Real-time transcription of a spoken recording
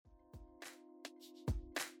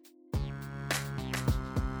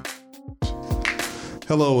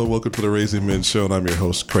Hello and welcome to the Raising Men Show, and I'm your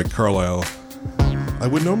host, Craig Carlisle. I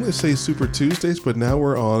would normally say Super Tuesdays, but now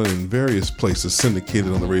we're on in various places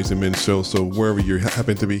syndicated on the Raising Men Show, so wherever you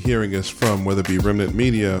happen to be hearing us from, whether it be Remnant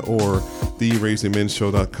Media or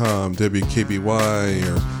theraisingmenshow.com, WKBY,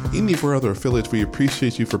 or any of our other affiliates, we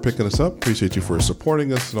appreciate you for picking us up, appreciate you for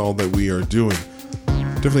supporting us and all that we are doing.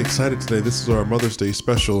 Definitely excited today. This is our Mother's Day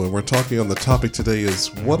special, and we're talking on the topic today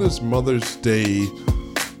is, what is Mother's Day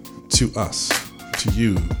to us, to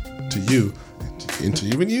you, and to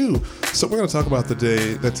even you. So we're going to talk about that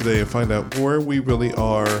today and find out where we really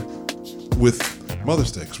are with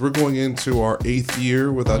Mother's Day. 'Cause we're going into our 8th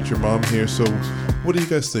year without your mom here. So what do you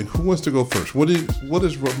guys think? Who wants to go first? What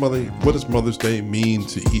does Mother's Day mean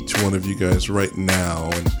to each one of you guys right now?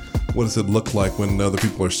 And what does it look like when other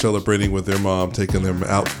people are celebrating with their mom, taking them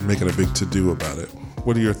out, making a big to-do about it?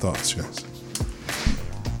 What are your thoughts, guys?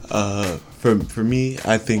 For me,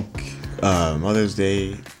 I think Mother's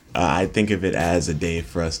Day, I think of it as a day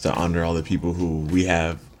for us to honor all the people who we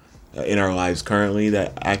have in our lives currently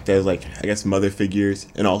that act as, like, I guess, mother figures,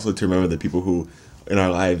 and also to remember the people who in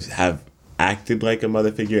our lives have acted like a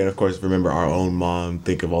mother figure, and of course remember our own mom,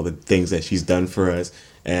 think of all the things that she's done for us,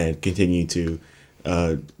 and continue to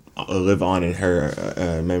live on in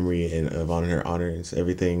her memory and live on in her honors,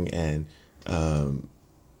 everything. And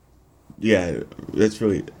yeah, that's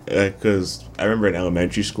really, because I remember in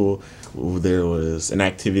elementary school there was an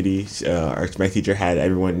activity my teacher had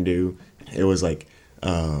everyone do. It was like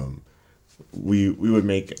we would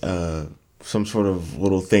make some sort of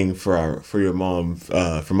little thing for your mom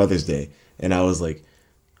for Mother's Day, and I was like,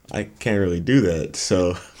 I can't really do that.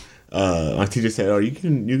 So my teacher said, "Oh, you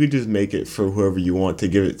can just make it for whoever you want to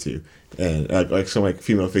give it to, and like some like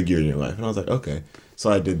female figure in your life." And I was like, okay. So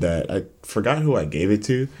I did that. I forgot who I gave it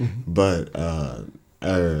to, but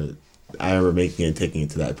I remember making it, taking it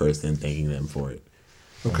to that person, and thanking them for it.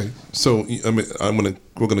 Okay, so I mean,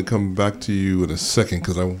 we're gonna come back to you in a second,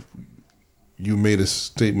 because you made a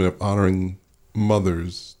statement of honoring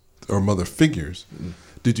mothers or mother figures.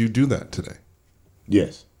 Did you do that today?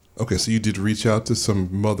 Yes. Okay, so you did reach out to some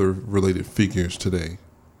mother-related figures today,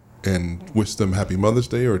 and wish them Happy Mother's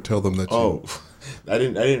Day, or tell them that you... Oh, I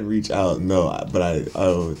didn't reach out, no, but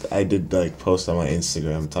I did like post on my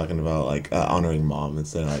Instagram talking about like honoring mom and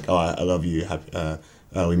saying like, oh, I love you,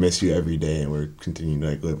 we miss you every day, and we're continuing to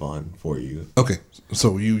like live on for you. Okay,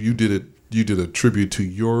 so you did it. You did a tribute to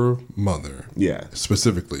your mother. Yeah.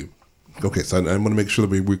 Specifically. Okay, so I want to make sure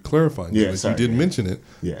that we're clarifying. Yeah, you did mention it,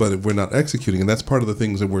 but if we're not executing, and that's part of the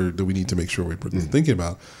things that we need to make sure we're thinking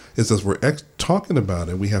about, is as we're talking about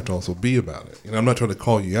it, we have to also be about it. And I'm not trying to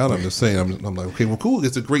call you out. I'm just saying, I'm like, okay, well, cool.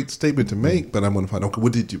 It's a great statement to make, but I want to find, okay,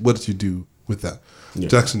 what did you do with that? Yeah.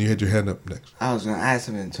 Jackson, you had your hand up next. I was going to add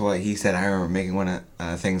something to what he said. I remember making one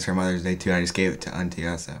of things for Mother's Day too. I just gave it to Auntie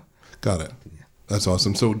also. Got it. Yeah. That's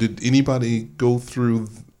awesome. So did anybody go through...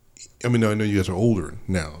 I mean, I know you guys are older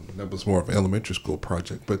now. That was more of an elementary school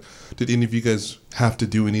project. But did any of you guys have to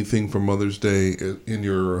do anything for Mother's Day in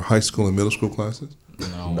your high school and middle school classes?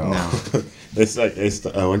 No. It's like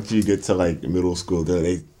once you get to like middle school,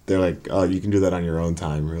 they're like, oh, you can do that on your own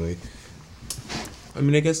time, really. I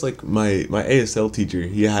mean, I guess like my ASL teacher,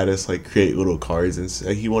 he had us like create little cards,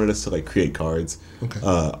 and he wanted us to like create cards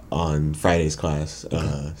on Friday's class.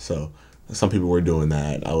 Okay. So some people were doing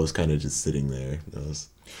that. I was kind of just sitting there.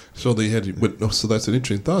 So they had so that's an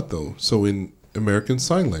interesting thought, though. So in American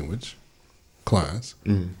Sign Language class,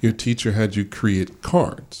 your teacher had you create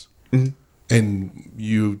cards, and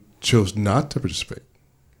you chose not to participate.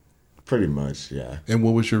 Pretty much, yeah. And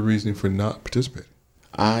what was your reasoning for not participating?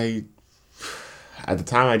 At the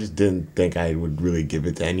time, I just didn't think I would really give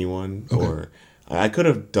it to anyone, or I could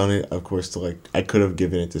have done it, of course, I could have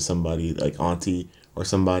given it to somebody like Auntie or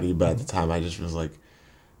somebody, but at the time, I just was like,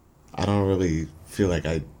 I don't really feel like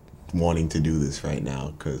I wanting to do this right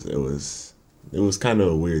now, because it was kind of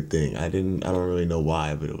a weird thing. I don't really know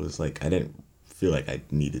why, but it was like I didn't feel like I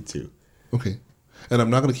needed to. Okay, and I'm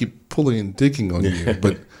not going to keep pulling and digging on you,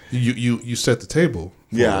 but you set the table.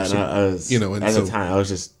 Yeah, and I was, and at the time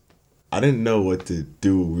I didn't know what to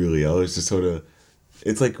do really. I was just sort of,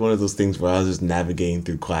 it's like one of those things where I was just navigating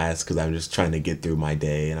through class because I'm just trying to get through my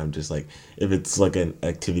day, and I'm just like, if it's like an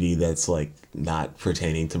activity that's like not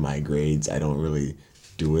pertaining to my grades, I don't really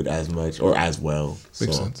do it as much or as well.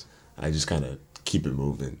 Makes sense. I just kind of keep it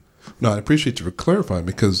moving. No, I appreciate you for clarifying,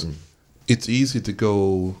 because it's easy to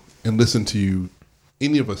go and listen to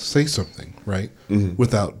any of us say something, right,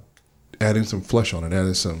 without adding some flesh on it,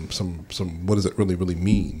 adding some what does it really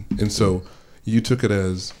mean? And so you took it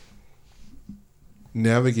as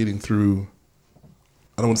navigating through,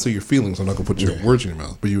 I don't want to say your feelings, I'm not going to put your words in your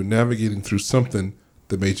mouth, but you were navigating through something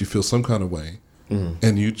that made you feel some kind of way, Mm-hmm.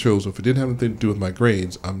 and you chose, if it didn't have anything to do with my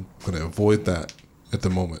grades, I'm going to avoid that at the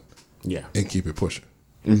moment Yeah. and keep it pushing.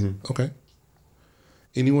 Mm-hmm. Okay.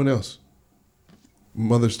 Anyone else?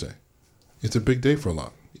 Mother's Day. It's a big day for a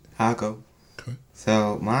lot. I'll go. Okay.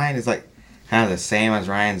 So mine is like kind of the same as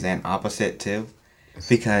Ryan's and opposite too,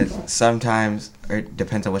 because sometimes, or it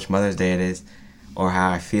depends on which Mother's Day it is, or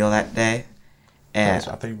how I feel that day. And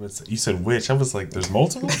I think you said which. I was like, there's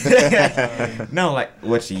multiple? no, like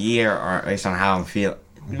which year or based on how I'm feel,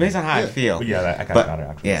 based on how I feel. But yeah, I But, got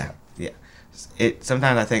it. Yeah, yeah. It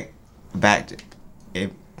sometimes I think back.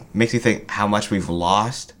 It makes me think how much we've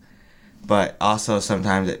lost, but also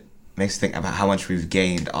sometimes it makes me think about how much we've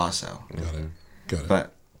gained also. Got it.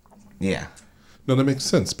 But yeah, No, that makes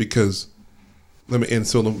sense because and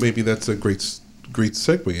so maybe that's a great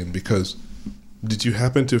segue in, because did you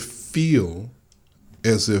happen to feel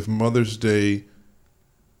as if Mother's Day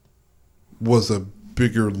was a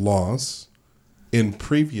bigger loss in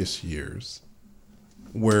previous years,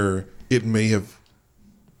 where it may have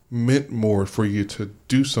meant more for you to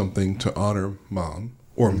do something to honor mom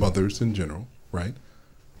or mothers in general, right?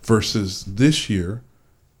 Versus this year,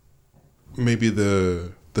 maybe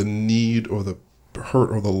the need or the hurt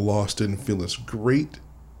or the loss didn't feel as great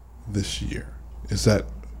this year.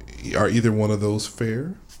 Are either one of those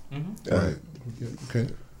fair? Mm-hmm. Right. Okay.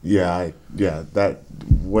 Yeah, that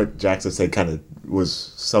what Jackson said kind of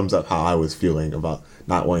sums up how I was feeling about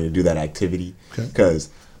not wanting to do that activity. Okay. Because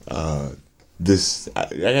I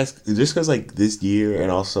guess just because like this year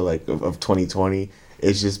and also like of 2020,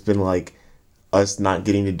 it's just been like us not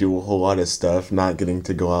getting to do a whole lot of stuff, not getting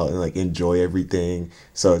to go out and like enjoy everything.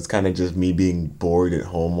 So it's kind of just me being bored at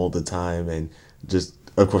home all the time, and just,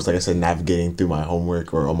 of course, like I said, navigating through my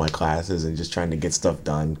homework or all my classes and just trying to get stuff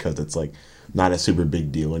done, because it's like not a super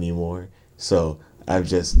big deal anymore. So I've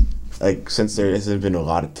just, like, since there hasn't been a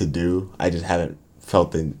lot to do, I just haven't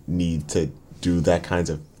felt the need to do that kinds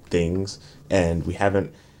of things. And we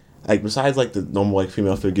haven't, like, besides like the normal like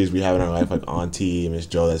female figures we have in our life, like Auntie, Miss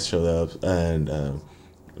Jo that showed up, and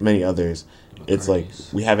many others, it's like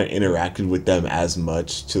we haven't interacted with them as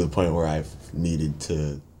much to the point where I've needed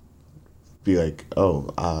to be like,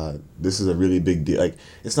 this is a really big deal. Like,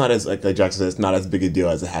 it's not as, like Jackson said, it's not as big a deal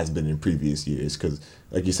as it has been in previous years, because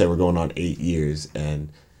like you said, we're going on 8 years, and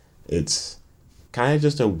it's kind of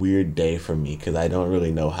just a weird day for me, because I don't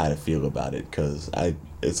really know how to feel about it, because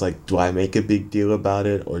it's like, do I make a big deal about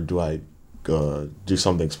it, or do I go do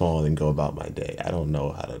something small and go about my day? I don't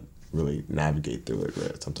know how to really navigate through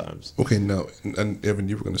it sometimes. Okay, now, and Evan,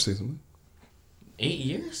 you were going to say something? 8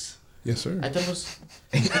 years? Yes, sir. I thought it was.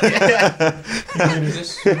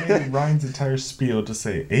 You made Ryan's entire spiel to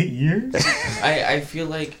say 8 years? I feel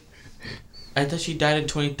like. I thought she died in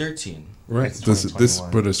 2013. Right. It's This,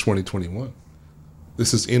 2021. but it's 2021.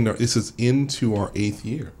 This is into our 8th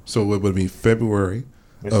year. So it would be February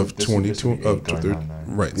This of is 22 8 of going on 9.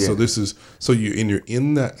 right. Yeah. So this is you're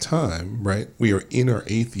in that time, right? We are in our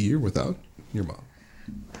 8th year without your mom.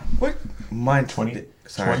 what mine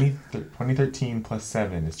 2013 plus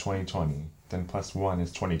 7 is 2020. Then plus 1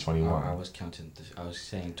 is 2021. I was counting. I was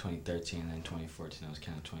saying 2013 and then 2014. I was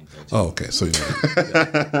counting 2013. Oh, okay. So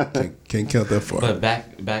can't count that far. But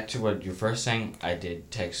back to what you were first saying. I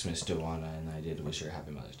did text Miss Dewana and I did wish her a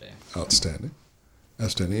happy Mother's Day. Outstanding.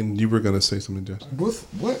 And you were gonna say something, Justin?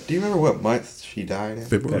 what do you remember what month she died in?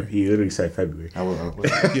 February. He literally said February. I will.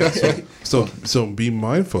 Yeah. So be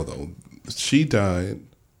mindful though. She died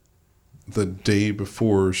the day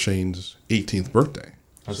before Shane's 18th birthday.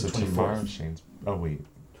 That's So the 24th. tomorrow, Shane's. Oh, wait.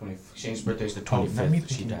 Shane's birthday is the Oh, let me 25th.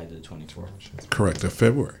 She think. died the 24th. Correct, of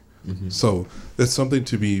February. So that's something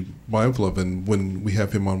to be mindful of. And when we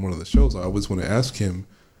have him on one of the shows, I always want to ask him,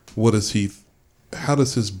 how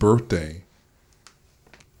does his birthday,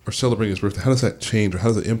 or celebrating his birthday, how does that change, or how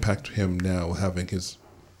does it impact him now, having his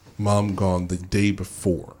mom gone the day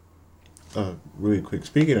before? Really quick,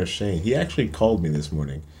 speaking of Shane, he actually called me this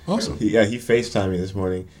morning. Awesome. He FaceTimed me this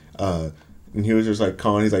morning. And he was just like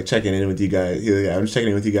calling. He's like checking in with you guys. He's like, I'm just checking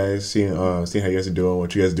in with you guys, seeing how you guys are doing,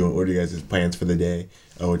 what you guys are doing, what are you guys' plans for the day,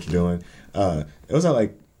 what you're doing. It was at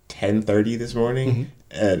like 10:30 this morning,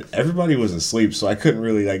 and everybody was asleep, so I couldn't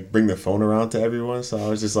really like bring the phone around to everyone. So I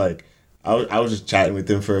was just like, I was just chatting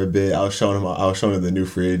with him for a bit. I was showing him the new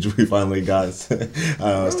fridge we finally got.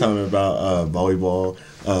 I was telling him about volleyball,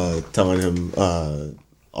 telling him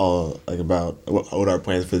all like about what our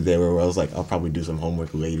plans for the day were. Where I was like, I'll probably do some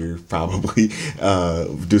homework later, probably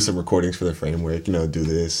do some recordings for the framework, do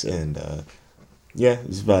this, and yeah,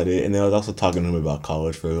 that's about it. And then I was also talking to him about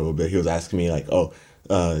college for a little bit. He was asking me like,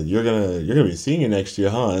 you're gonna be a senior next year,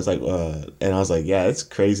 huh? It's like, and I was like, yeah, it's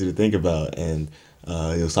crazy to think about. And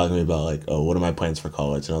he was talking to me about like, oh, what are my plans for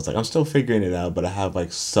college? And I was like, I'm still figuring it out, but I have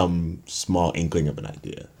like some small inkling of an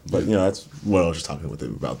idea. But that's what I was just talking with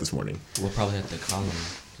him about this morning. We'll probably have to call him.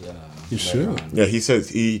 You should. Yeah,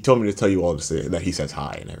 he told me to tell you all to say that he says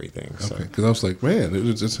hi and everything. So. Okay, because I was like, man,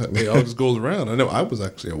 it all just goes around. I know I was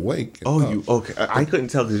actually awake. You okay? I couldn't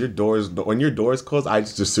tell because when your doors close, I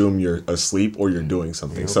just assume you're asleep or you're doing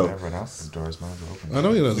something. So everyone else's doors might be open. I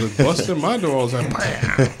know they're busting my door. I was like,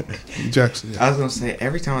 man. Jackson. Yeah. I was gonna say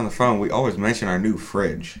every time on the phone we always mention our new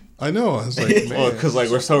fridge. I know. I was like, man. because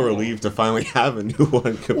we're so relieved to finally have a new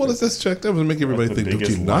one. Well, let's just check that. Was make everybody think, do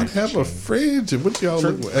you not have a fridge? And what y'all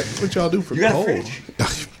do for You got a cold?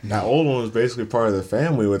 fridge? That old one was basically part of the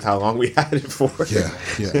family with how long we had it for. Yeah.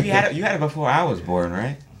 You had it before I was born,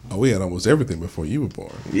 right? Oh, we had almost everything before you were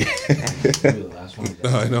born. Yeah. The last one.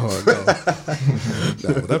 I know.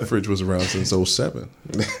 No, that fridge was around since 07.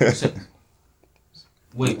 So,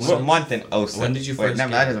 wait, What month in 07? When did you first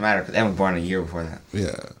That get doesn't matter because Em was born a year before that.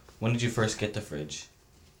 Yeah. When did you first get the fridge?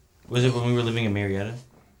 Was it when we were living in Marietta?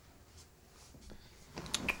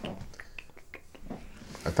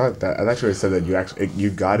 I thought you said that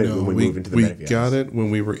you got it when we moved into the Menifee We got it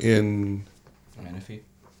when we were in Menifee?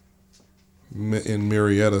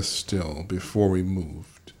 Marietta still, before we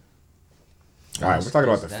moved. All right, we're talking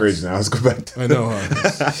about the fridge now. Let's go back to I know.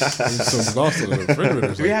 Some lost in the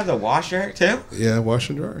refrigerator. Do we have the washer too? Yeah,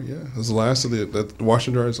 wash and dryer. Yeah, that's the last of the wash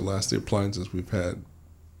and dryer is the last of the appliances we've had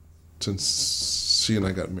since she and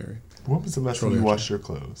I got married. When was the last time you washed your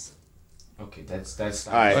clothes? Okay, that's.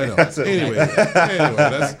 All right. I know. Anyway,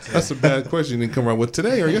 that's a bad question. You didn't come around with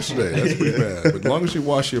today or yesterday. That's pretty bad. But as long as you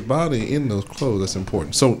wash your body in those clothes, that's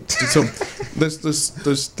important. So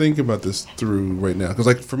let's think about this through right now. Because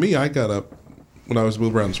like for me, I got up when I was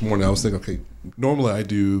moving around this morning. I was thinking, okay, normally I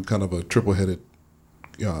do kind of a triple-headed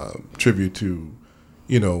tribute to,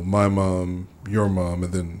 my mom, your mom,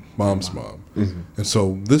 and then mom's mom. Mm-hmm. And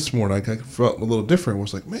so this morning I felt a little different. I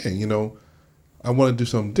was like, man, I want to do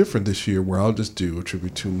something different this year where I'll just do a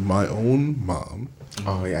tribute to my own mom.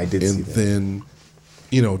 Oh, yeah, I did see that. And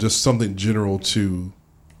then, just something general to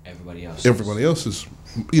Everybody else's,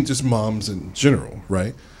 just moms in general,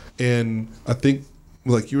 right? And I think,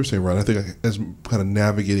 like you were saying, Ryan, I think as kind of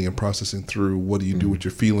navigating and processing through what do you do with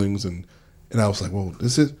your feelings, and I was like, well,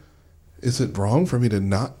 is it wrong for me to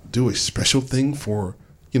not do a special thing for,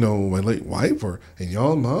 my late wife and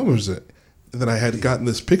y'all mom? Or is it that I had gotten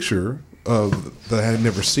this picture of that I had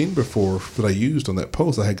never seen before that I used on that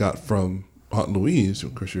post I had got from Aunt Louise,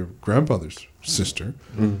 of course, your grandfather's sister,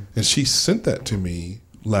 and she sent that to me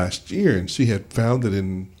last year, and she had found it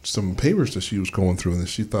in some papers that she was going through, and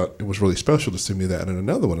she thought it was really special to send me that and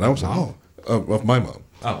another one. And I was like, of my mom.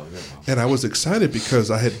 Oh, your mom. And I was excited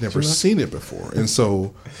because I had never seen it before, and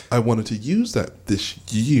so I wanted to use that this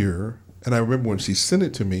year. And I remember when she sent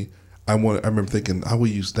it to me, I remember thinking I will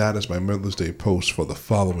use that as my Mother's Day post for the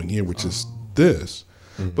following year, which is this.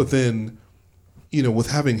 Mm-hmm. But then,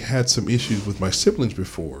 with having had some issues with my siblings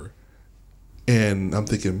before, and I'm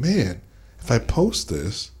thinking, man, if I post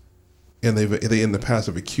this, and they in the past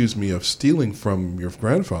have accused me of stealing from your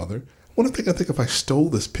grandfather, I think if I stole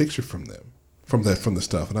this picture from them, from the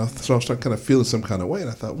stuff, and so I started kind of feeling some kind of way,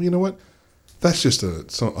 and I thought, well, you know what? That's just a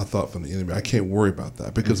thought from the enemy. I can't worry about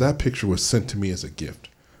that because that picture was sent to me as a gift,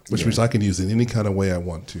 which means I can use it in any kind of way I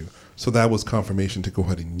want to. So that was confirmation to go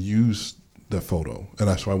ahead and use the photo, and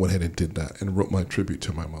that's why I went ahead and did that and wrote my tribute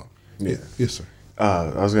to my mom. Yeah. Yes, sir. I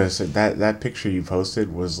was gonna say that picture you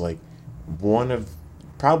posted was like one of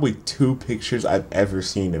probably two pictures I've ever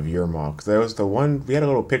seen of your mom. Because there was the one, we had a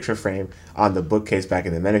little picture frame on the bookcase back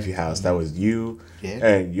in the Menifee house that was you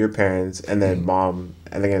and your parents, and then mom.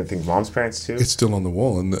 I think mom's parents too. It's still on the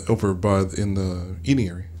wall in the eating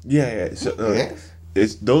area. Yeah. So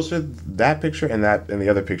it's those are that picture and the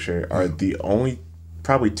other picture are the only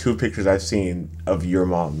probably two pictures I've seen of your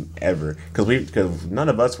mom ever, because none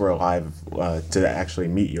of us were alive to actually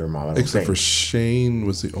meet your mom. Except for Shane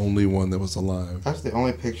was the only one that was alive. That's the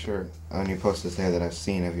only picture on your posters there that I've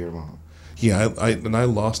seen of your mom. Yeah, I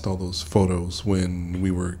lost all those photos when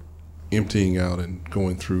we were emptying out and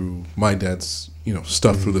going through my dad's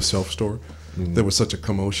stuff through the self-store. There was such a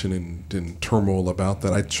commotion and turmoil about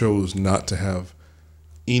that. I chose not to have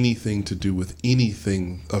anything to do with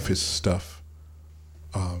anything of his stuff.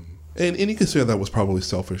 And you can say that was probably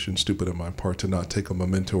selfish and stupid on my part to not take a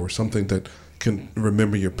memento or something that can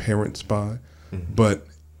remember your parents by. But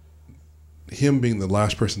him being the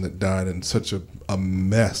last person that died in such a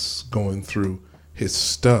mess going through his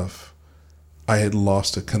stuff, I had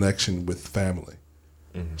lost a connection with family.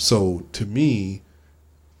 So to me,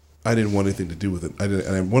 I didn't want anything to do with it. I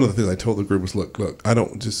didn't, and one of the things I told the group was, look,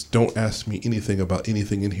 don't ask me anything about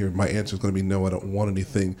anything in here. My answer is going to be no. I don't want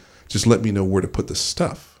anything. Just let me know where to put the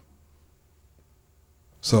stuff.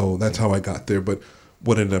 So that's how I got there. But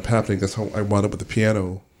what ended up happening, that's how I wound up with the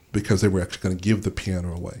piano, because they were actually going to give the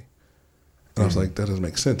piano away. And I was like, that doesn't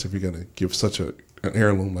make sense if you're going to give such an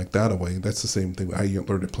heirloom like that away. That's the same thing I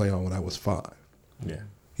learned to play on when I was 5. Yeah.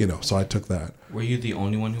 So I took that. Were you the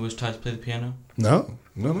only one who was taught to play the piano? No.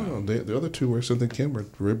 The other two were Cynthia and Kim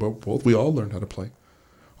were both. We all learned how to play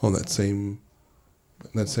on that same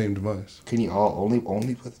device. Can you all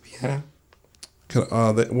only play the piano?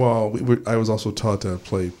 I was also taught to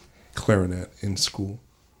play clarinet in school,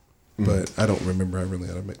 but I don't remember I really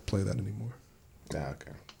how to play that anymore.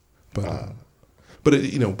 Okay.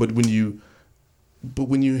 But when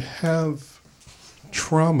you have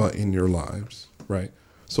trauma in your lives, right?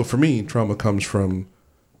 So for me, trauma comes from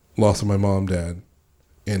loss of my mom, dad,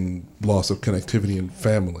 and loss of connectivity in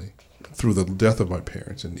family through the death of my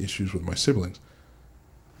parents and issues with my siblings.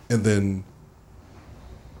 And then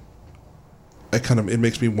it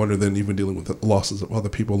makes me wonder then, even dealing with the losses of other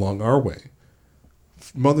people along our way.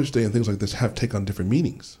 Mother's Day and things like this take on different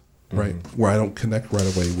meanings, right? Where I don't connect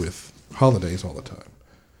right away with holidays all the time.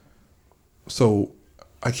 So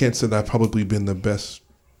I can't say that I've probably been the best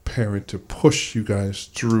parent to push you guys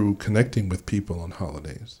through connecting with people on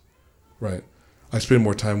holidays, right? I spend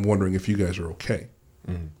more time wondering if you guys are okay.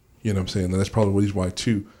 You know what I'm saying? And that's probably the reason why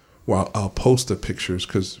too. Well, I'll post the pictures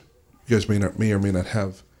because you guys may or may not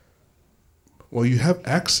have. Well, you have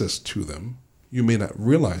access to them. You may not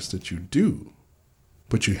realize that you do,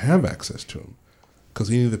 but you have access to them because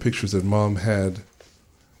any of the pictures that Mom had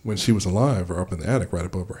when she was alive are up in the attic right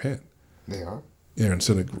above her head. They are? Yeah,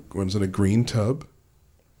 one's in a green tub,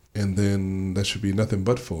 and then that should be nothing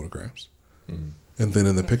but photographs. And then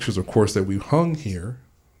in the pictures, of course, that we hung here,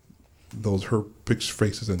 those her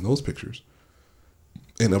faces in those pictures,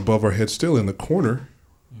 and above our head still in the corner,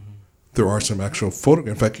 there are some actual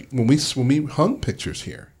photographs. In fact, when we hung pictures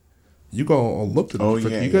here, you all looked at them.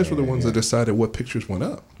 You guys were the ones that decided what pictures went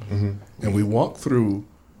up. And we walked through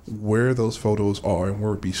where those photos are and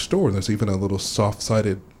where it be stored. There's even a little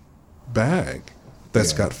soft-sided bag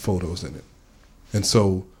that's got photos in it. And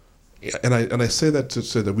so, and I say that to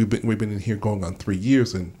say that we've been in here going on 3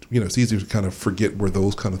 years, and it's easy to kind of forget where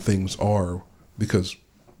those kind of things are because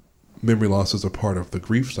memory loss is a part of the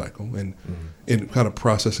grief cycle, and kind of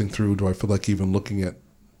processing through. Do I feel like even looking at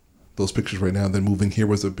those pictures right now, and then moving here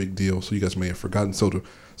was a big deal? So you guys may have forgotten. So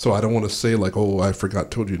I don't want to say like, oh, I forgot,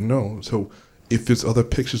 told you. No. So if there's other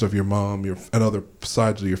pictures of your mom, and other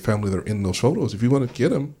sides of your family that are in those photos, if you want to get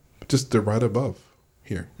them, they're right above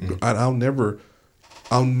here. I'll never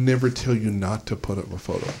tell you not to put up a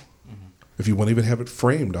photo. If you want to even have it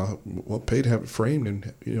framed, I'll pay to have it framed,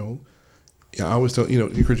 and I always tell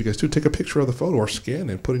encourage you guys to take a picture of the photo or scan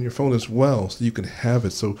it and put it in your phone as well, so you can have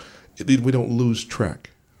it, so we don't lose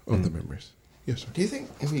track of the memories. Yes, sir. Do you think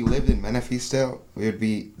if we lived in Menifee still, we would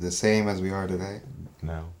be the same as we are today?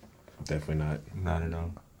 No, definitely not. Not at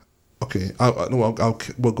all. Okay,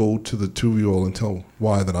 we'll go to the two of you all and tell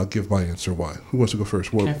why. Then I'll give my answer why. Who wants to go first?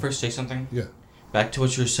 Can I first say something? Yeah. Back to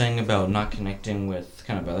what you were saying about not connecting with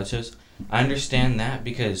kind of relatives. I understand that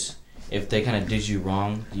because if they kind of did you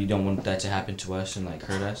wrong, you don't want that to happen to us and like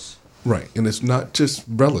hurt us. Right, and it's not just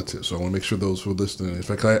relatives. So I want to make sure those who are listening. In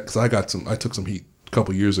fact, I took some heat a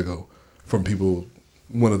couple years ago from people.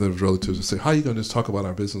 One of those relatives would say, "How are you going to just talk about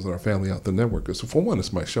our business and our family out the network?" So for one,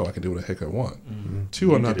 it's my show. I can do what the heck I want.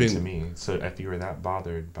 Two, I'm not being to me. So if you were that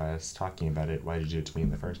bothered by us talking about it, why did you do it to me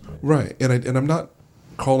in the first place? Right, and I'm not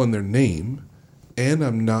calling their name, and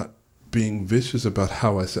I'm not being vicious about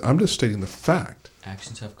how I say. I'm just stating the fact.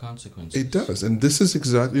 Actions have consequences. It does, and this is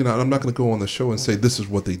exactly. I'm not going to go on the show and say this is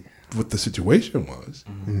what the situation was.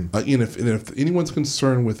 If anyone's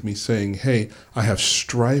concerned with me saying, "Hey, I have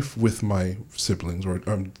strife with my siblings," or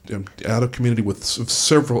I'm out of community with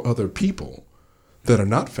several other people that are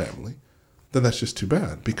not family, then that's just too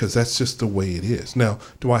bad, because that's just the way it is. Now,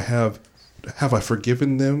 have I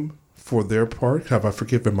forgiven them for their part? Have I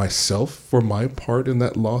forgiven myself for my part in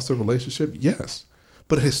that loss of relationship? Yes.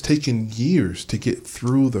 But it has taken years to get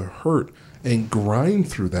through the hurt and grind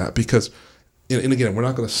through that, because, and again, we're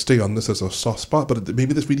not going to stay on this as a soft spot, but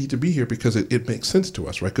maybe we need to be here because it makes sense to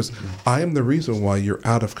us, right? Because I am the reason why you're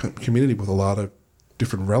out of community with a lot of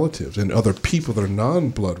different relatives and other people that are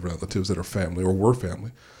non-blood relatives that are family or were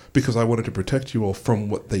family, because I wanted to protect you all from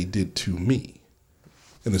what they did to me.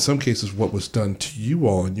 And in some cases, what was done to you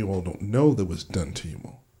all, and you all don't know that was done to you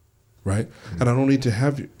all, right? And I don't need to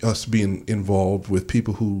have us being involved with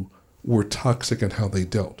people who were toxic in how they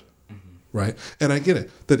dealt. right? And I get it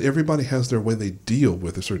that everybody has their way they deal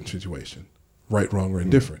with a certain situation, right, wrong, or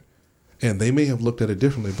indifferent. And they may have looked at it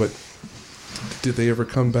differently, but did they ever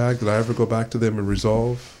come back? Did I ever go back to them and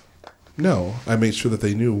resolve? No. I made sure that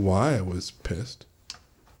they knew why I was pissed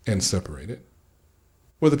and separated,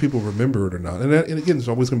 whether people remember it or not. And again, there's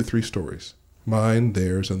always going to be three stories: mine,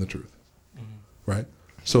 theirs, and the truth, right?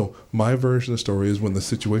 So my version of the story is when the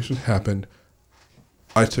situation happened,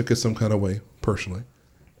 I took it some kind of way personally,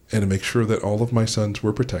 and to make sure that all of my sons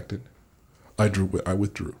were protected, I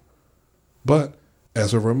withdrew. But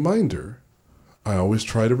as a reminder, I always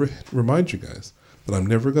try to remind you guys that I'm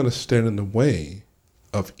never going to stand in the way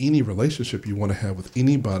of any relationship you want to have with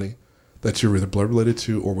anybody that you're either blood related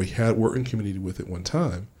to or were in community with at one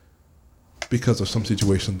time because of some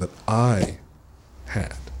situation that I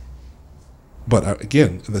had. But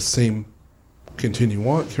again, the same continuing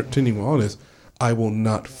on is I will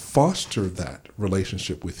not foster that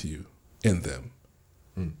relationship with you and them.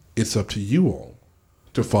 It's up to you all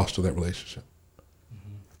to foster that relationship.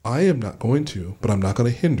 I am not going to, but I'm not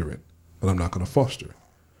going to hinder it, but I'm not going to foster it.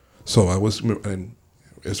 So and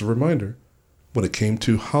as a reminder, when it came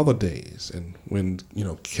to holidays and when,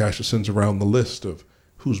 Cassius sends around the list of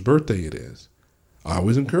whose birthday it is, I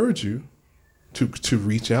always encourage you to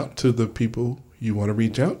reach out to the people you want to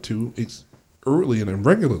reach out to early and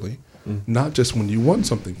regularly, not just when you want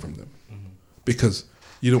something from them, because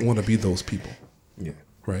you don't want to be those people. Yeah.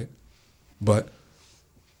 Right? But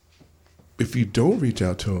if you don't reach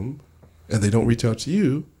out to them and they don't reach out to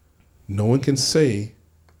you, no one can say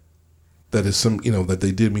that is that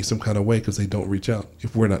they did me some kind of way because they don't reach out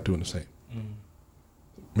if we're not doing the same.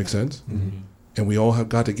 Make sense? And we all have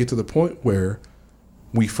got to get to the point where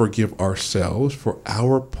we forgive ourselves for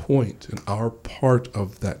our point and our part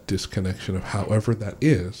of that disconnection of however that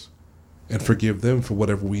is, and forgive them for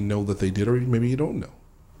whatever we know that they did, or maybe you don't know,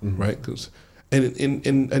 right?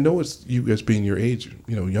 And I know it's you guys being your age,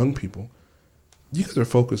 young people. You guys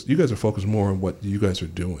are focused more on what you guys are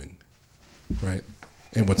doing, right?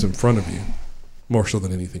 And what's in front of you, more so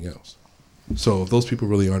than anything else. So if those people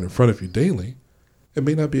really aren't in front of you daily, it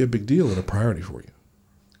may not be a big deal and a priority for you.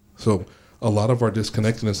 So a lot of our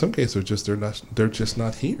disconnected, in some cases, they're just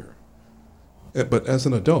not here. But as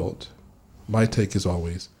an adult, my take is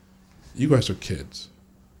always, you guys are kids.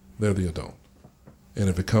 They're the adult. And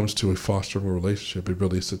if it comes to a fostering a relationship, it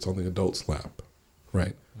really sits on the adult's lap,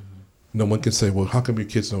 right? No one can say, well, how come your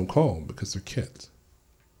kids don't call? Because they're kids.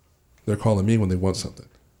 They're calling me when they want something,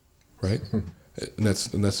 right? And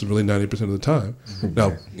that's really 90% of the time.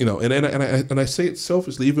 Now, and I say it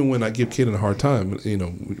selfishly, even when I give Kid a hard time.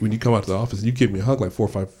 When you come out to the office, you give me a hug like 4,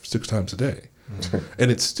 5, 6 times a day, and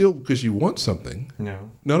it's still because you want something. No.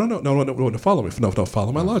 Follow me. No,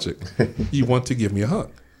 follow my logic. You want to give me a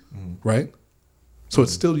hug, right? So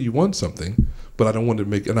it's still you want something, but I don't want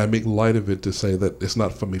to I make light of it to say that it's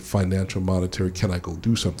not from a financial, monetary, can I go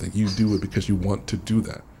do something? You do it because you want to do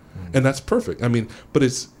that. And that's perfect. But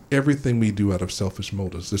it's everything we do out of selfish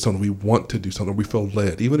motives. There's something we want to do, something we feel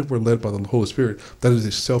led. Even if we're led by the Holy Spirit, that is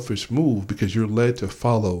a selfish move because you're led to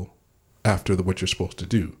follow after what you're supposed to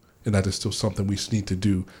do. And that is still something we need to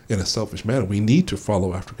do in a selfish manner. We need to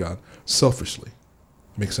follow after God selfishly.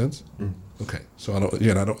 Make sense? Okay. So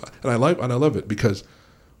I love it because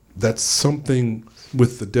that's something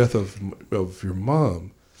with the death of your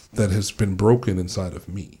mom that has been broken inside of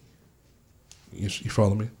me. You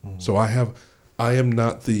follow me? So I am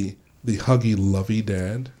not the huggy, lovey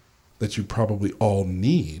dad that you probably all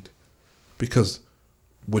need, because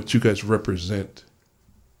what you guys represent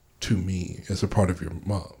to me as a part of your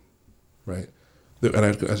mom, right? And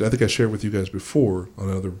I think I shared with you guys before on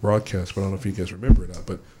another broadcast, but I don't know if you guys remember it or not.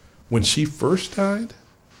 But when she first died,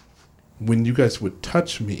 when you guys would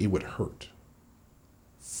touch me, it would hurt.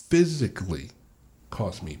 Physically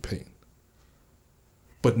cause me pain.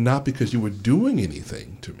 But not because you were doing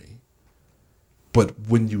anything to me. But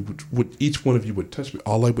when you would each one of you would touch me,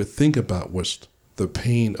 all I would think about was the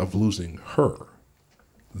pain of losing her.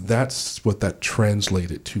 That's what that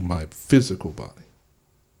translated to my physical body.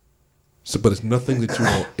 So, but it's nothing that you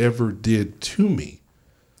all ever did to me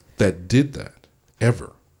that did that,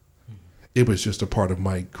 ever. It was just a part of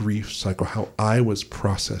my grief cycle, how I was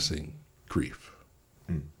processing grief.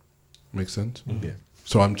 Make sense? Yeah.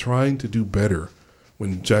 So I'm trying to do better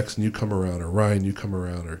when Jackson, you come around, or Ryan, you come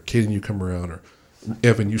around, or Kaden, you come around, or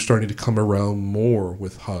Evan, you starting to come around more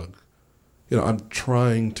with hug. I'm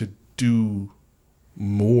trying to do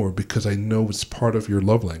more because I know it's part of your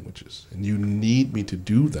love languages, and you need me to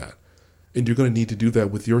do that. And you're going to need to do that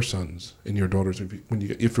with your sons and your daughters when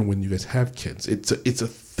you guys have kids. It's a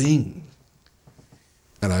thing.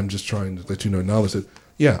 And I'm just trying to let you know, acknowledge that,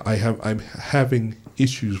 yeah, I'm having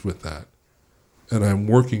issues with that, and I'm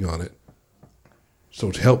working on it.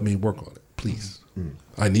 So to help me work on it, please.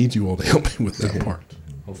 I need you all to help me with that part.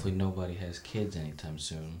 Hopefully nobody has kids anytime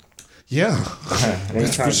soon. Yeah,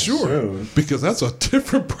 that's for sure. Because that's a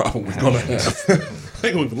different problem we're gonna have. I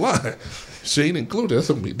ain't gonna even lie. Shane included, that's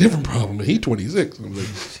gonna be a different problem. He 26. I'm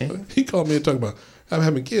like, he called me and talked about I'm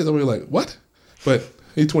having kids. I'm like, what? But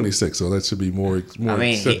he's 26, so that should be more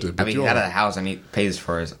accepted. He's out of the house and he pays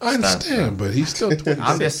for his I understand, but he's still 26.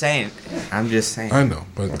 I'm just saying. I know,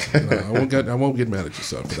 but I won't get mad at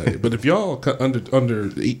yourself for that. But if y'all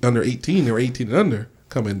under 18 or 18 and under,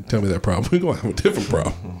 come and tell me that problem. We're gonna have a different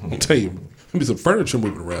problem. I'll tell you. There'll be some furniture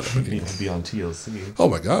moving around up in here. Be on TLC. Oh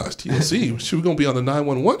my gosh, TLC. We're gonna be on the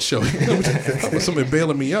 911 show. Somebody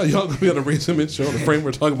bailing me out. Y'all gonna be on the Raise Him In show. The frame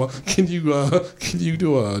we're talking about. Can you do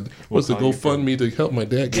what's the GoFundMe to help my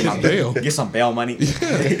dad get bail? Get some bail money.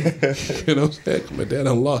 Yeah. You know, heck, my dad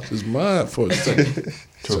done lost his mind for a second.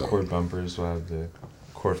 To record bumpers, we'll have the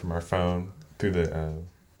cord from our phone through the.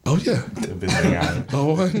 Oh yeah. The visiting eye.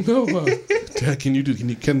 Oh, I know. Dad, can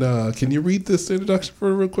you read this introduction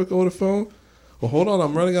for real quick over the phone? Well, hold on,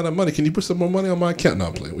 I'm running out of money. Can you put some more money on my account? No,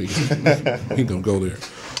 I'm playing. We ain't gonna go there.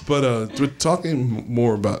 But we're talking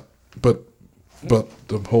more about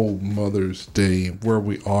the whole Mother's Day, where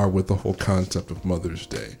we are with the whole concept of Mother's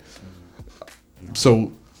Day.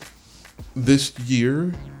 So this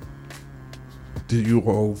year, do you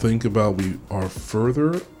all think about we are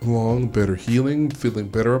further along, better healing, feeling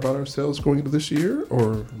better about ourselves going into this year,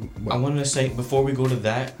 or what? I want to say before we go to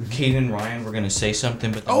that, Caden and Ryan were going to say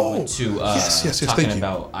something, but then we went to yes, talking thank you.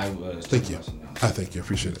 about I was. Thank you. I thank you. I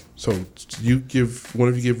appreciate it. So one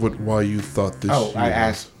of you give why you thought this. Oh, year I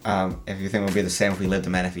asked if you think it would be the same if we lived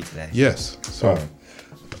in Menifee today. Yes. So.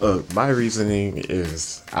 My reasoning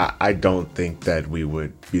is I don't think that we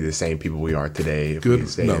would be the same people we are today if we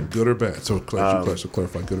stayed. Good or bad. So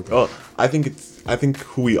clarify good or bad. Well, I think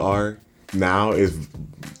who we are now is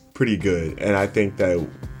pretty good, and I think that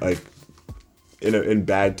like in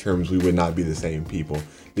bad terms we would not be the same people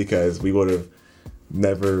because we would have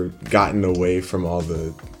never gotten away from all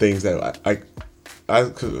the things that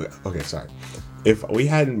okay, sorry. If we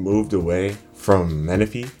hadn't moved away from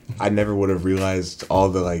Menifee, I never would have realized all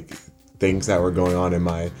the like things that were going on in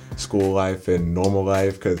my school life and normal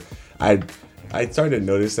life because I started to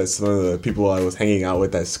notice that some of the people I was hanging out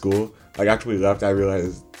with at school, like after we left, I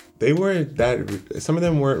realized they weren't some of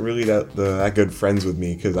them weren't really that good friends with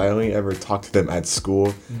me because I only ever talked to them at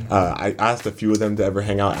school. I asked a few of them to ever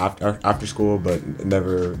hang out after school, but they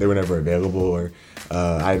were never available. Or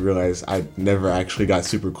I realized I never actually got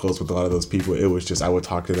super close with a lot of those people. It was just I would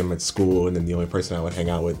talk to them at school, and then the only person I would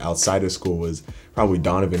hang out with outside of school was probably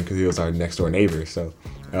Donovan because he was our next door neighbor. So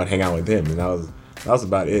I would hang out with him, and that was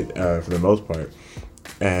about it for the most part.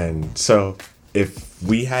 And so if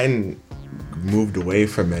we hadn't moved away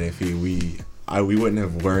from Menifee, we wouldn't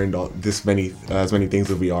have learned as many things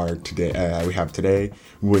that we are today. We have today.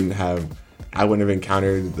 I wouldn't have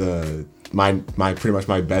encountered pretty much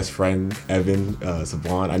my best friend Evan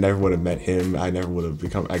Savant. I never would have met him. I never would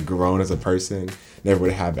have grown as a person. Never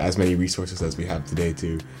would have as many resources as we have today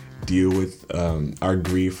to deal with our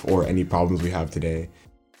grief or any problems we have today.